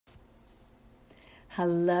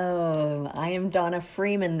Hello, I am Donna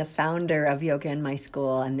Freeman, the founder of Yoga in My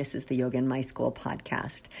School, and this is the Yoga in My School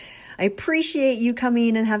podcast. I appreciate you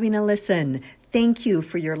coming and having a listen. Thank you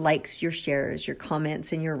for your likes, your shares, your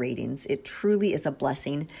comments, and your ratings. It truly is a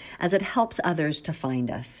blessing as it helps others to find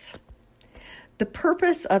us. The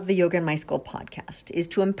purpose of the Yoga in My School podcast is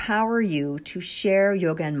to empower you to share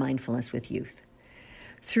yoga and mindfulness with youth.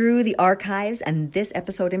 Through the archives and this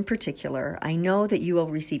episode in particular, I know that you will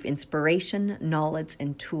receive inspiration, knowledge,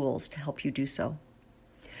 and tools to help you do so.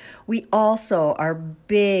 We also are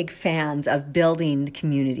big fans of building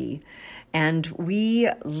community, and we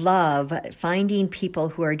love finding people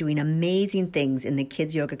who are doing amazing things in the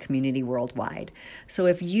kids yoga community worldwide. So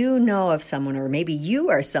if you know of someone, or maybe you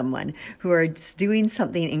are someone who are doing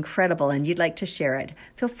something incredible and you'd like to share it,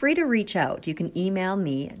 feel free to reach out. You can email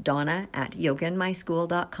me,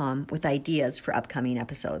 donna@yogainmyschool.com, with ideas for upcoming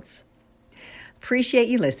episodes. Appreciate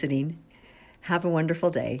you listening. Have a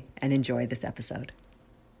wonderful day and enjoy this episode.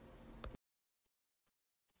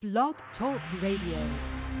 Blog Talk Radio.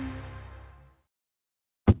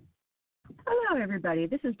 Hello, everybody.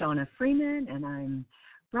 This is Donna Freeman, and I'm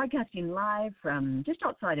broadcasting live from just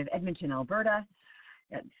outside of Edmonton, Alberta.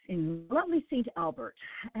 It's in lovely St. Albert.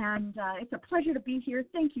 And it's a pleasure to be here.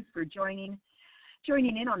 Thank you for joining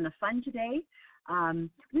in on the fun today.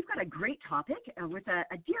 We've got a great topic with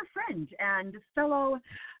a dear friend and fellow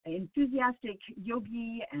enthusiastic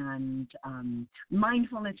yogi and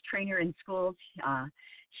mindfulness trainer in schools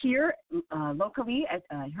here locally.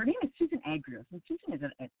 Her name is Susan Agrios, and Susan is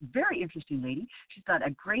a very interesting lady. She's got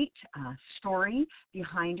a great story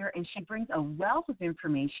behind her, and she brings a wealth of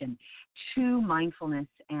information to mindfulness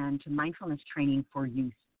and to mindfulness training for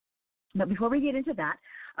youth. But before we get into that,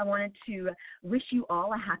 I wanted to wish you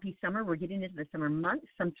all a happy summer. We're getting into the summer months.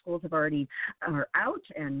 Some schools are out,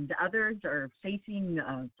 and others are facing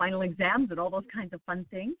final exams and all those kinds of fun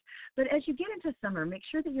things. But as you get into summer, make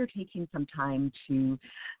sure that you're taking some time to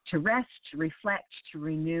rest, to reflect, to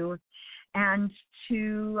renew, and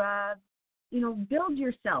to build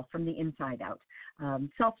yourself from the inside out.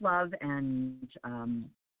 Self-love and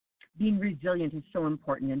being resilient is so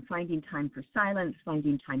important, and finding time for silence,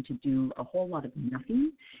 finding time to do a whole lot of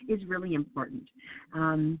nothing is really important.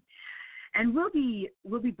 And we'll be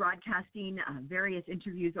broadcasting various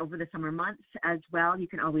interviews over the summer months as well. You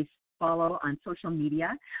can always follow on social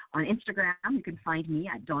media. On Instagram, you can find me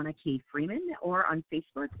at Donna K. Freeman, or on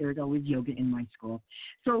Facebook, there's always Yoga in My School.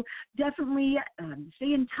 So definitely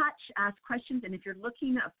stay in touch, ask questions, and if you're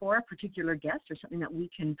looking for a particular guest or something that we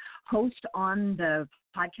can host on the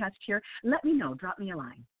podcast here, let me know. Drop me a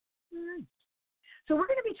line. All right. So we're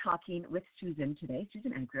going to be talking with Susan today,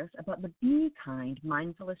 Susan Agrios, about the Be Kind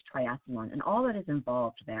Mindfulness Triathlon and all that is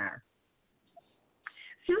involved there.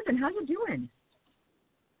 Susan, how's it doing?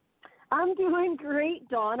 I'm doing great,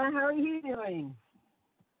 Donna. How are you doing?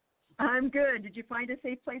 I'm good. Did you find a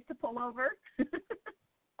safe place to pull over?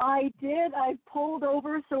 I did. I pulled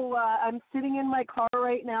over, so I'm sitting in my car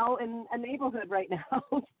right now in a neighborhood right now.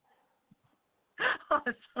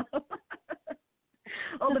 Awesome.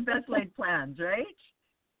 All the best laid plans, right?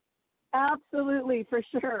 Absolutely, for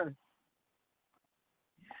sure.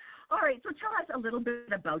 All right, so tell us a little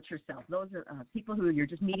bit about yourself. Those are people who you're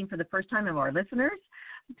just meeting for the first time, of our listeners.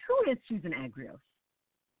 Who is Susan Agrios?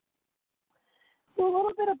 So a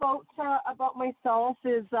little bit about myself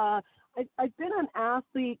is I've been an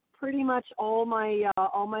athlete pretty much all my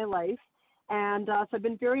life, and so I've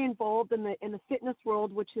been very involved in the fitness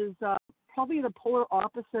world, which is probably the polar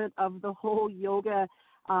opposite of the whole yoga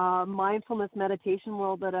mindfulness meditation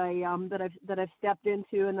world that I've stepped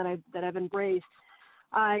into and that I've embraced.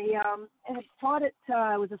 I have taught it.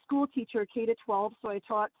 I was a school teacher, K-12, so I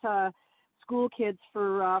taught school kids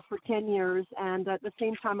for 10 years, and at the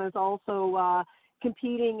same time I was also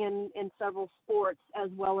competing in several sports,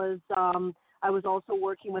 as well as I was also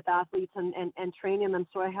working with athletes and training them.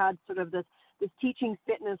 So I had sort of this teaching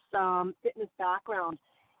fitness background,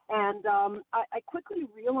 and I quickly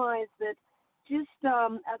realized that just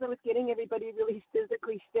as I was getting everybody really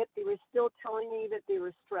physically fit, they were still telling me that they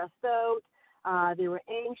were stressed out. They were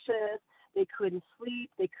anxious, they couldn't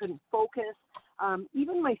sleep, they couldn't focus.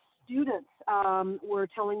 Even my students were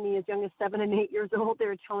telling me as young as 7 and 8 years old, they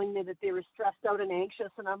were telling me that they were stressed out and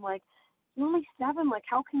anxious. And I'm like, you're only 7, like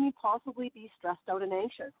how can you possibly be stressed out and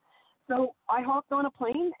anxious? So I hopped on a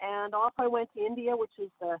plane and off I went to India, which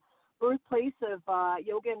is the birthplace of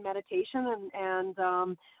yoga and meditation. And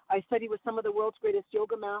I studied with some of the world's greatest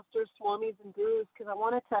yoga masters, swamis and gurus, because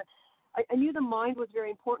I knew the mind was very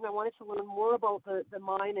important. I wanted to learn more about the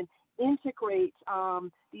mind and integrate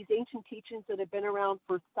these ancient teachings that have been around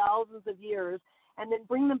for thousands of years and then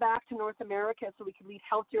bring them back to North America so we could lead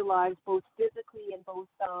healthier lives, both physically and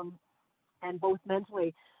both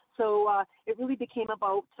mentally. So it really became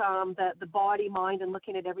about the body, mind, and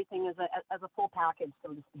looking at everything as a full package,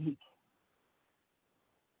 so to speak.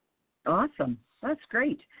 Awesome. That's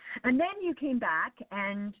great. And then you came back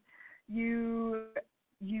and you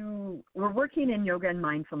were working in yoga and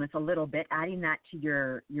mindfulness a little bit, adding that to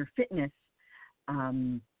your fitness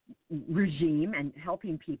regime and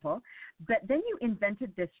helping people. But then you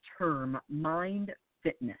invented this term, mind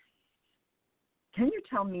fitness. Can you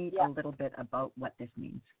tell me a little bit about what this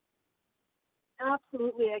means?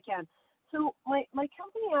 Absolutely, I can. So my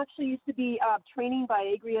company actually used to be Training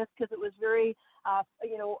by Agrius, because it was very,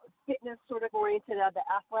 fitness sort of oriented, the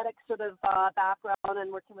athletic sort of background,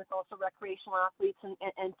 and working with also recreational athletes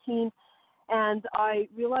and teams. And I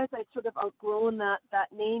realized I'd sort of outgrown that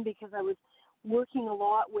name, because I was working a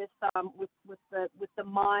lot with the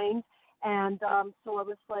mind. And so I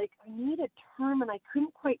was like, I need a term, and I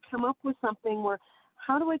couldn't quite come up with something where,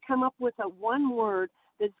 how do I come up with a one word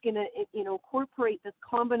that's going to, incorporate this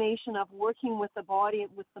combination of working with the body,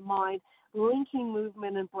 with the mind, linking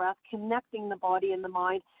movement and breath, connecting the body and the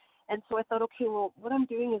mind. And so I thought, okay, well, what I'm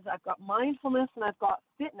doing is I've got mindfulness and I've got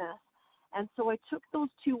fitness. And so I took those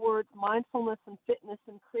two words, mindfulness and fitness,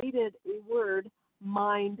 and created a word,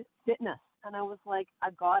 mind fitness. And I was like,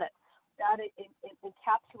 I got it. That it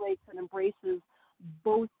encapsulates and embraces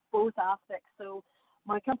both aspects. So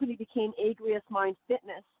my company became Agrius Mind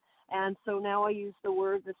Fitness. And so now I use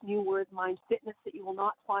this new word, mind fitness, that you will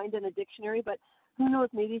not find in a dictionary, but who knows,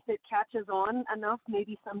 maybe if it catches on enough,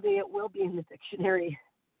 maybe someday it will be in the dictionary.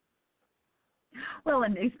 Well,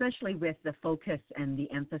 and especially with the focus and the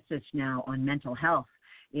emphasis now on mental health,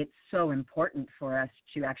 it's so important for us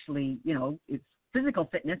to actually, it's physical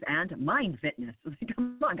fitness and mind fitness.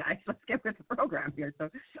 Come on, guys, let's get with the program here. So,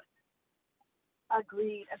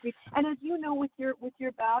 Agreed. And as you know, with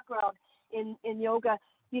your background in yoga,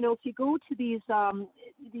 if you go to these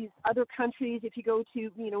other countries, if you go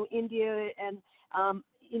to India, and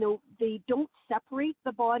they don't separate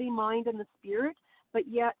the body, mind, and the spirit, but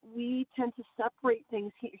yet we tend to separate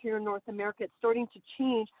things here in North America. It's starting to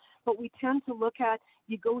change, but we tend to look at,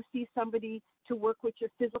 you go see somebody to work with your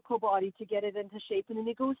physical body to get it into shape, and then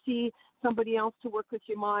you go see somebody else to work with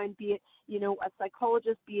your mind, be it a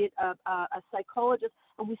psychologist, be it a psychologist,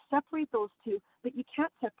 and we separate those two, but you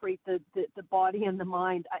can't separate the body and the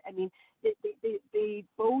mind. I mean, they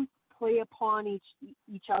both play upon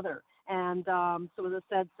each other, and so as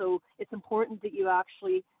I said, so it's important that you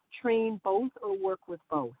actually train both or work with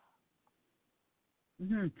both.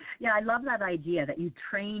 Mm-hmm. Yeah, I love that idea that you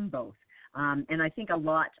train both. And I think a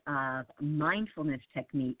lot of mindfulness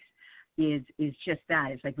techniques is just that.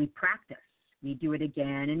 It's like we practice. We do it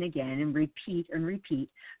again and again and repeat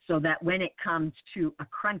so that when it comes to a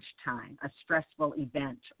crunch time, a stressful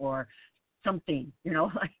event or something,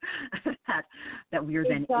 like that we are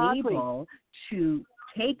then able to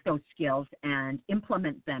take those skills and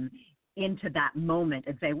implement them into that moment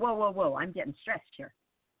and say, whoa, I'm getting stressed here.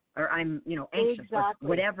 Or I'm, anxious, or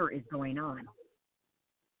whatever is going on.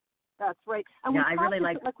 That's right. And I really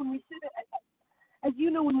like when we sit, as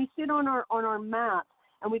you know, when we sit on our mat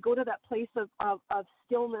and we go to that place of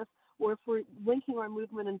stillness, or if we're linking our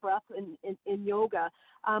movement and breath in yoga,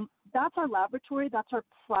 that's our laboratory, that's our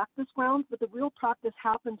practice ground. But the real practice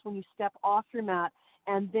happens when you step off your mat,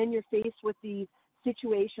 and then you're faced with these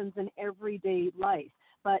situations in everyday life.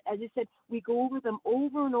 But as you said, we go over them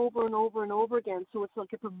over and over and over and over again. So it's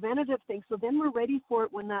like a preventative thing. So then we're ready for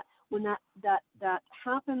it when that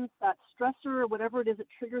happens, that stressor or whatever it is that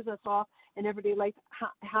triggers us off in everyday life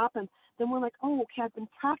happens. Then we're like, oh, okay, I've been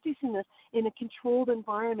practicing this in a controlled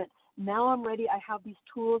environment. Now I'm ready. I have these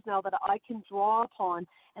tools now that I can draw upon.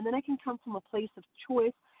 And then I can come from a place of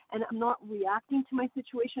choice, and I'm not reacting to my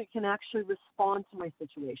situation. I can actually respond to my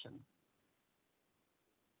situation.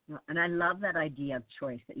 And I love that idea of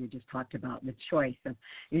choice that you just talked about, the choice of,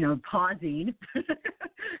 pausing,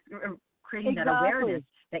 creating that awareness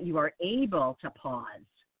that you are able to pause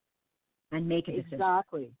and make a decision.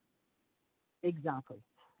 Exactly.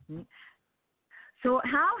 Mm-hmm. So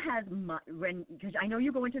how has, because I know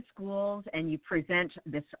you go into schools and you present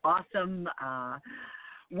this awesome,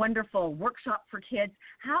 wonderful workshop for kids,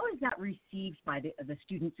 how is that received by the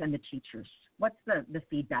students and the teachers? What's the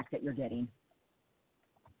feedback that you're getting?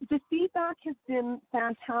 The feedback has been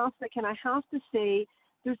fantastic, and I have to say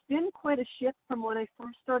there's been quite a shift from when I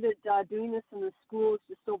first started doing this in the schools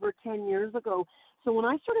just over 10 years ago. So when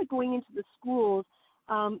I started going into the schools,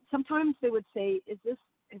 sometimes they would say, is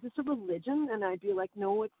this a religion? And I'd be like,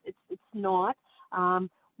 no, it's not.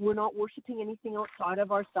 We're not worshiping anything outside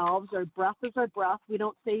of ourselves. Our breath is our breath. We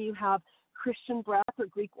don't say you have Christian breath or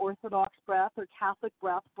Greek Orthodox breath or Catholic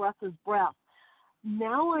breath. Breath is breath.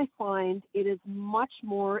 Now I find it is much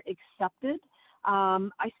more accepted.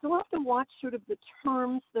 I still have to watch sort of the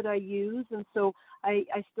terms that I use, and so I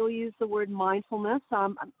still use the word mindfulness.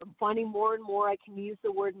 I'm finding more and more I can use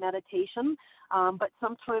the word meditation, but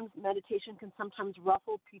sometimes meditation can sometimes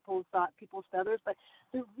ruffle people's feathers. But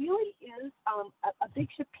there really is a big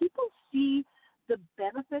shift. People see the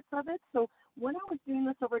benefits of it. So when I was doing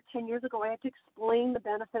this over 10 years ago, I had to explain the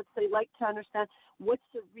benefits. They like to understand what's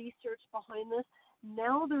the research behind this.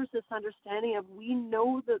 Now there's this understanding of we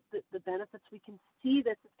know the benefits. We can see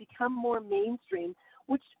this. It's become more mainstream,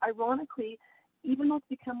 which ironically, even though it's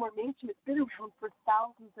become more mainstream, it's been around for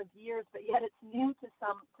thousands of years, but yet it's new to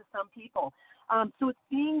some people. So it's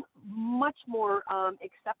being much more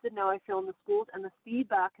accepted now, I feel, in the schools, and the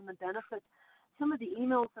feedback and the benefits. Some of the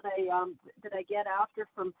emails that I get after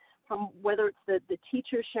from whether it's the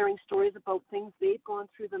teachers sharing stories about things they've gone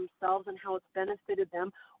through themselves and how it's benefited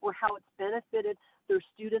them, or how it's benefited their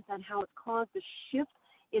students and how it's caused a shift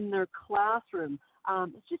in their classroom.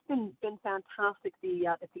 It's just been fantastic, the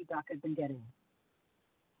feedback I've been getting.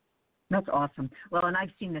 That's awesome. Well, and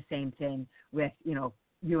I've seen the same thing with,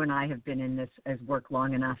 you and I have been in this as work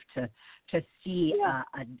long enough to see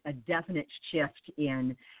a definite shift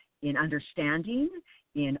in understanding,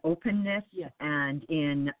 in openness, and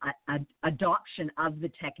in adoption of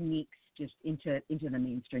the techniques just into the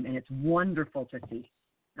mainstream, and it's wonderful to see.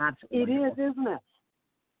 Absolutely. It wonderful. is, isn't it?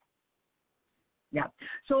 Yeah.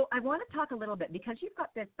 So I want to talk a little bit, because you've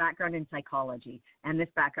got this background in psychology and this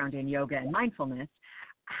background in yoga and mindfulness.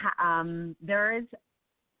 There is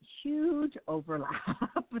huge overlap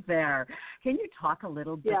there. Can you talk a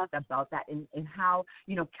little bit about that and how,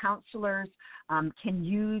 counselors can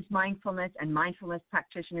use mindfulness, and mindfulness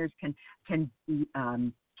practitioners can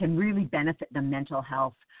really benefit the mental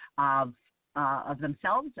health of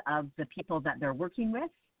themselves, of the people that they're working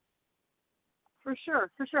with? For sure.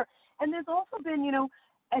 And there's also been,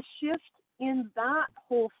 a shift in that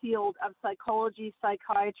whole field of psychology,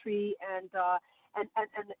 psychiatry, and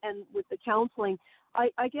with the counseling.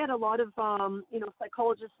 I get a lot of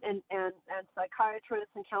psychologists and psychiatrists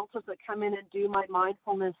and counselors that come in and do my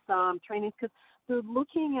mindfulness trainings, because they're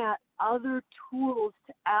looking at other tools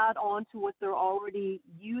to add on to what they're already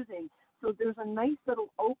using. So there's a nice little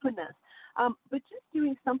openness. But just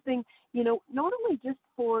doing something, not only just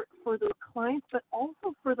for their clients, but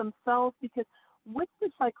also for themselves, because what the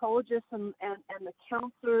psychologists and the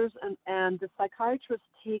counselors and the psychiatrists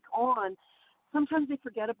take on, sometimes they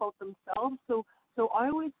forget about themselves. So I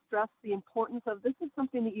always stress the importance of this is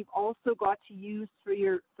something that you've also got to use for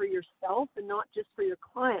yourself and not just for your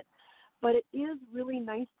client. But it is really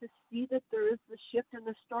nice to see that there is the shift, and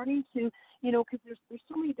they're starting to, because there's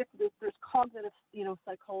so many different, there's cognitive,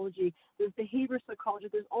 psychology, there's behavior psychology,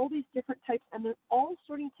 there's all these different types, and they're all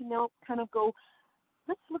starting to now kind of go,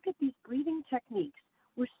 let's look at these breathing techniques.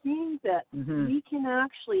 We're seeing that we can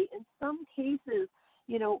actually, in some cases,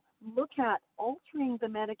 look at altering the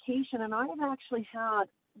medication. And I have actually had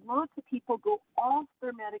lots of people go off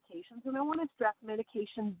their medications. And I want to stress,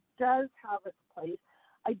 medication does have its place.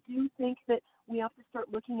 I do think that we have to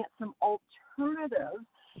start looking at some alternatives,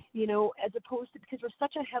 as opposed to, because we're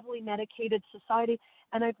such a heavily medicated society.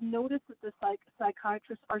 And I've noticed that the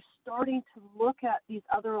psychiatrists are starting to look at these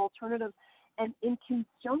other alternatives. And in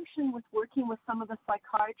conjunction with working with some of the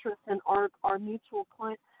psychiatrists and our mutual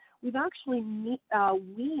clients, we've actually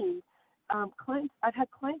weaned clients. I've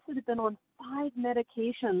had clients that have been on 5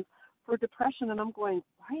 medications for depression, and I'm going,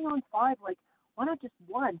 why are you on 5? Like, why not just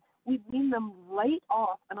 1? We've weaned them right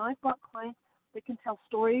off, and I've got clients that can tell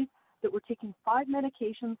stories that were taking 5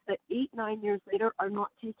 medications that 8-9 years later are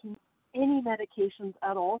not taking any medications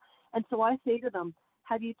at all. And so I say to them,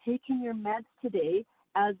 have you taken your meds today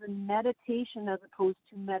as a meditation as opposed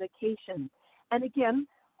to medication? And again,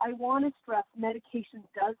 I want to stress medication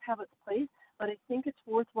does have its place, but I think it's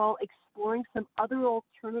worthwhile exploring some other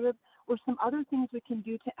alternatives or some other things we can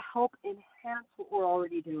do to help enhance what we're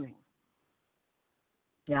already doing.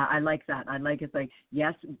 Yeah, I like that. It's like,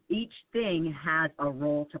 yes, each thing has a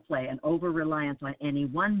role to play, and over-reliance on any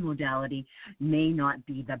one modality may not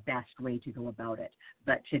be the best way to go about it,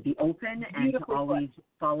 but to be open and to always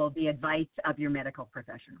follow the advice of your medical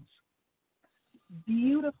professionals.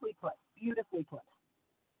 Beautifully put.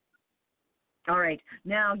 All right.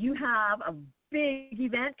 Now, you have a big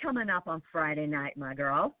event coming up on Friday night, my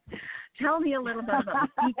girl. Tell me a little bit about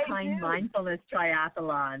the Be Kind Mindfulness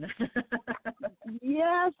Triathlon.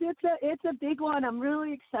 Yes, it's a big one. I'm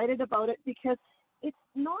really excited about it because it's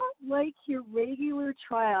not like your regular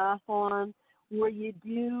triathlon where you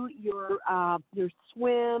do your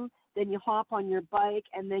swim, then you hop on your bike,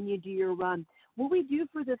 and then you do your run. What we do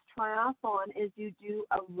for this triathlon is you do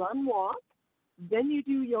a run walk, then you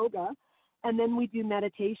do yoga, and then we do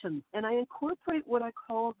meditation. And I incorporate what I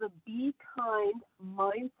call the Be Kind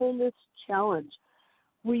Mindfulness Challenge,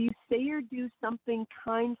 where you say or do something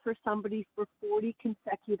kind for somebody for 40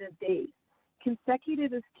 consecutive days.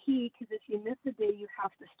 Consecutive is key because if you miss a day, you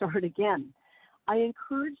have to start again. I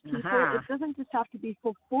encourage people, it doesn't just have to be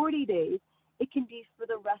for 40 days, it can be for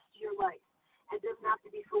the rest of your life. It doesn't have to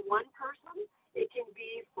be for one person, it can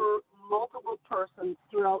be for multiple persons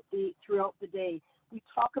throughout the day. We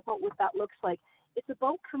talk about what that looks like. It's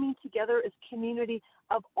about coming together as community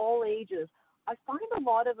of all ages. I find a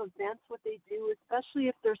lot of events, what they do, especially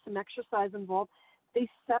if there's some exercise involved, they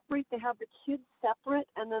separate, they have the kids separate,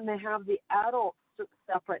 and then they have the adults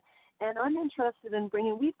separate. And I'm interested in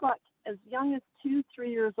bringing, we've got as young as 2-3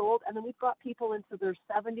 years old, and then we've got people into their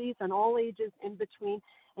 70s and all ages in between.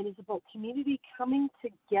 And it's about community coming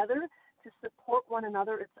together to support one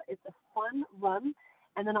another. It's a fun run.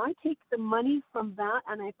 And then I take the money from that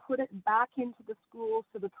and I put it back into the schools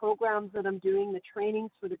for the programs that I'm doing, the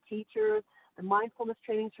trainings for the teachers, the mindfulness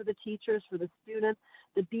trainings for the teachers, for the students,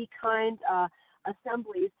 the Be Kind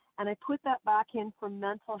assemblies, and I put that back in for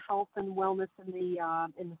mental health and wellness in the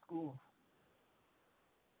schools.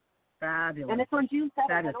 Fabulous. And it's on June 7th.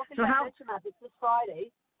 Fabulous. I don't think I mentioned that. It's this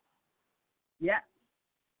Friday. Yeah.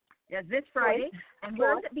 Yes, this Friday. Right. And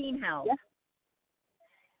where is it being held? Yes.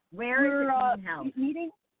 Where is it being held?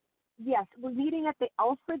 We're meeting at the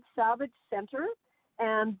Alfred Savage Center,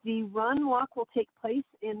 and the run walk will take place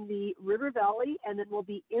in the River Valley, and then we'll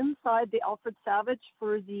be inside the Alfred Savage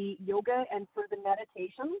for the yoga and for the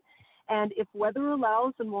meditation. And if weather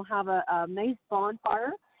allows, then we'll have a nice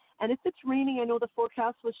bonfire. And if it's raining, I know the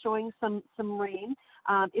forecast was showing some rain.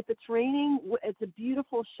 If it's raining, it's a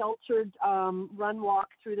beautiful sheltered run walk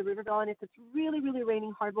through the River Valley. And if it's really, really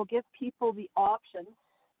raining hard, we'll give people the option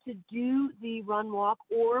to do the run walk,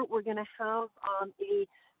 or we're going to have a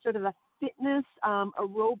sort of a fitness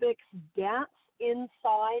aerobics dance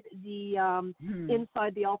inside the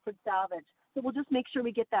Alfred Savage. So we'll just make sure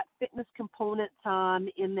we get that fitness component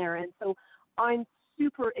in there. And so I'm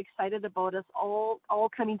super excited about us all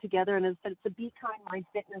coming together. And as I said, it's a Be Kind Mind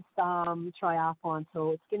Fitness triathlon,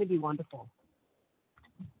 so it's going to be wonderful.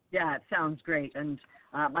 Yeah, it sounds great. And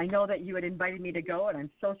I know that you had invited me to go, and I'm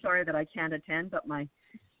so sorry that I can't attend, but my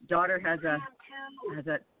daughter has a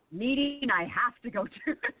meeting I have to go to.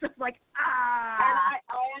 So it's like, And I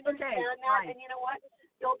understand that. Fine. And you know what?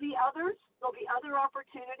 There'll be others. There'll be other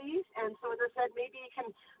opportunities. And so, as I said, maybe I can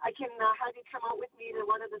have you come out with me to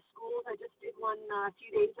one of the schools. I just did one a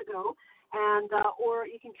few days ago, and or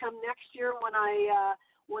you can come next year when I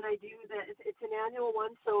do the. It's an annual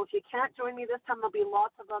one. So if you can't join me this time, there'll be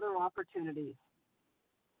lots of other opportunities.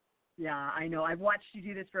 Yeah, I know. I've watched you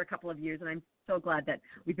do this for a couple of years, and I'm so glad that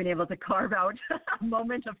we've been able to carve out a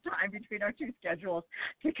moment of time between our two schedules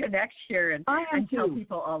to connect here and tell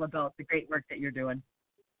people all about the great work that you're doing.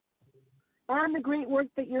 And the great work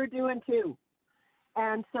that you're doing, too.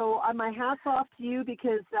 And so my hat's off to you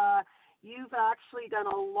because you've actually done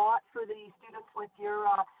a lot for the students with your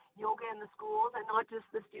yoga in the schools, and not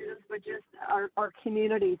just the students, but just our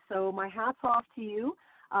community. So my hat's off to you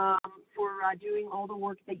for doing all the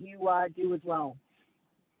work that you do as well.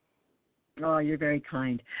 Oh, you're very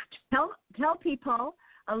kind. Tell people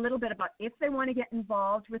a little bit about if they want to get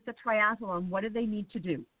involved with the triathlon, what do they need to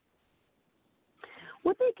do?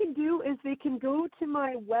 What they can do is they can go to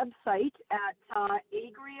my website at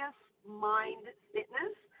Agrius Mind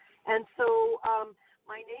Fitness. And so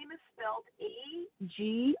my name is spelled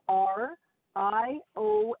A-G-R-I-O-S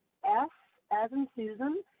as in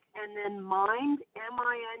Susan, and then Mind,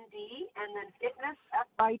 M-I-N-D, and then Fitness,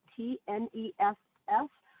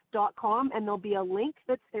 F-I-T-N-E-S-S.com, and there'll be a link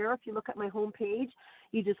that's there. If you look at my homepage,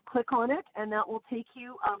 you just click on it, and that will take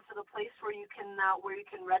you to the place where you can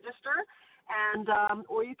register. And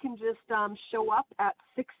or you can just show up at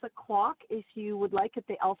 6 o'clock if you would like at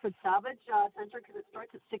the Alfred Savage Center, because it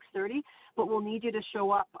starts at 6:30. But we'll need you to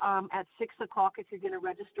show up at 6 o'clock if you're going to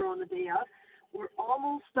register on the day of. We're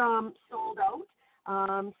almost sold out.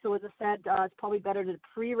 So as I said, it's probably better to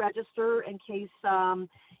pre-register in case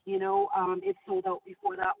it's sold out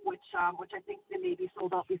before that, which I think they may be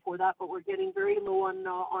sold out before that. But we're getting very low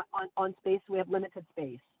on space. We have limited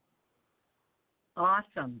space.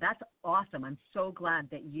 Awesome. That's awesome. I'm so glad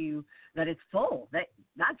that it's full.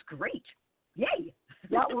 That's great. Yay.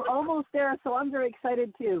 Yeah, we're almost there, so I'm very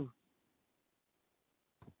excited too.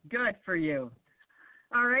 Good for you.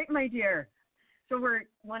 All right, my dear. So we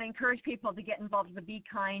want to encourage people to get involved with the Be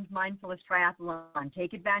Kind Mindfulness Triathlon.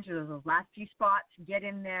 Take advantage of those last few spots. Get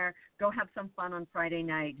in there. Go have some fun on Friday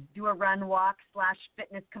night. Do a run, walk /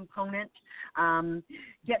 fitness component.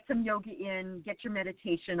 Get some yoga in. Get your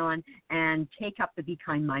meditation on. And take up the Be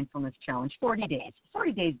Kind Mindfulness Challenge. 40 days.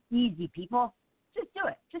 40 days, easy, people. Just do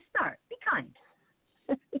it. Just start. Be kind.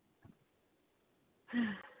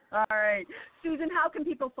 All right. Susan, how can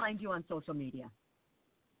people find you on social media?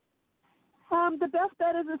 The best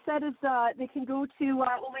bet, as I said, is they can go to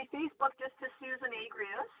my Facebook, just to Susan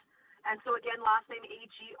Agrius. And so, again, last name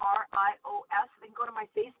Agrios. They can go to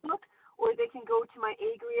my Facebook, or they can go to my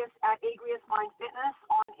Agrius at Agrius Mind Fitness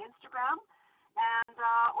on Instagram. And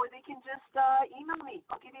or they can just email me.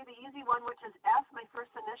 I'll give you the easy one, which is S, my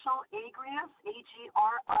first initial, Agrios,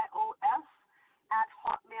 Agrios, at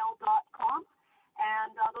hotmail.com.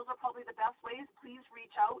 And those are probably the best ways. Please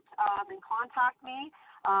reach out and contact me.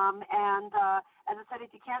 And as I said,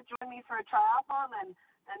 if you can't join me for a triathlon, then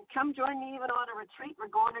come join me even on a retreat.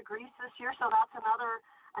 We're going to Greece this year, so that's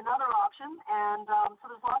another option. And so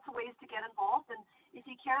there's lots of ways to get involved. And if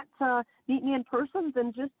you can't meet me in person,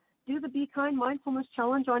 then just do the Be Kind Mindfulness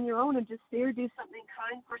Challenge on your own and just say or do something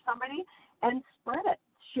kind for somebody and spread it.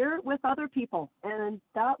 Share it with other people, and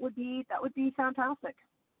that would be fantastic.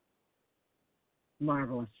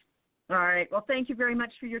 Marvelous. All right. Well, thank you very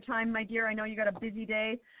much for your time, my dear. I know you got a busy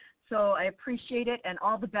day, so I appreciate it, and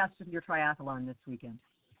all the best with your triathlon this weekend.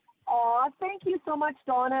 Oh, thank you so much,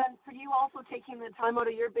 Donna, and for you also taking the time out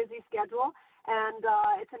of your busy schedule. And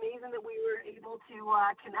it's amazing that we were able to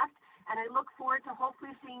connect. And I look forward to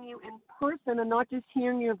hopefully seeing you in person and not just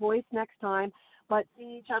hearing your voice next time, but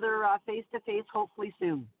seeing each other face-to-face hopefully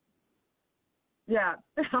soon. Yeah,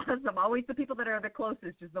 awesome. Always the people that are the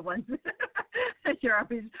closest is the ones that you're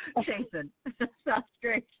always chasing. That's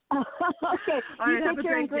great. Okay. All right, have a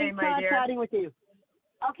great day, my dear. Chatting with you.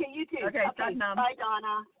 Okay, you too. Okay, Satnam. Bye,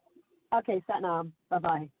 Donna. Okay, Satnam.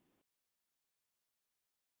 Bye-bye.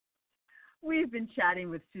 We've been chatting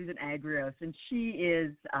with Susan Agrios, and she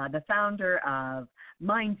is the founder of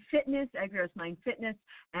Mind Fitness, Agrios Mind Fitness,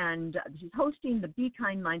 and she's hosting the Be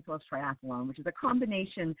Kind Mindfulness Triathlon, which is a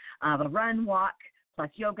combination of a run, walk, plus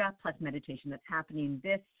yoga, plus meditation that's happening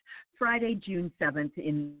this Friday, June 7th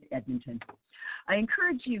in Edmonton. I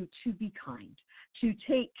encourage you to be kind, to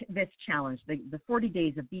take this challenge, the 40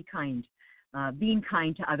 days of Be Kind, being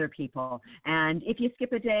kind to other people. And if you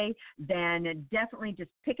skip a day, then definitely just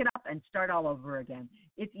pick it up and start all over again.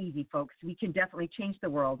 It's easy, folks. We can definitely change the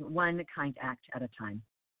world one kind act at a time.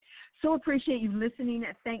 So appreciate you listening.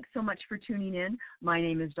 Thanks so much for tuning in. My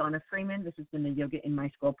name is Donna Freeman. This has been the Yoga in My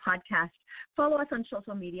School podcast. Follow us on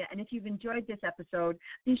social media. And if you've enjoyed this episode,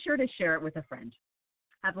 be sure to share it with a friend.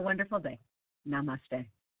 Have a wonderful day. Namaste.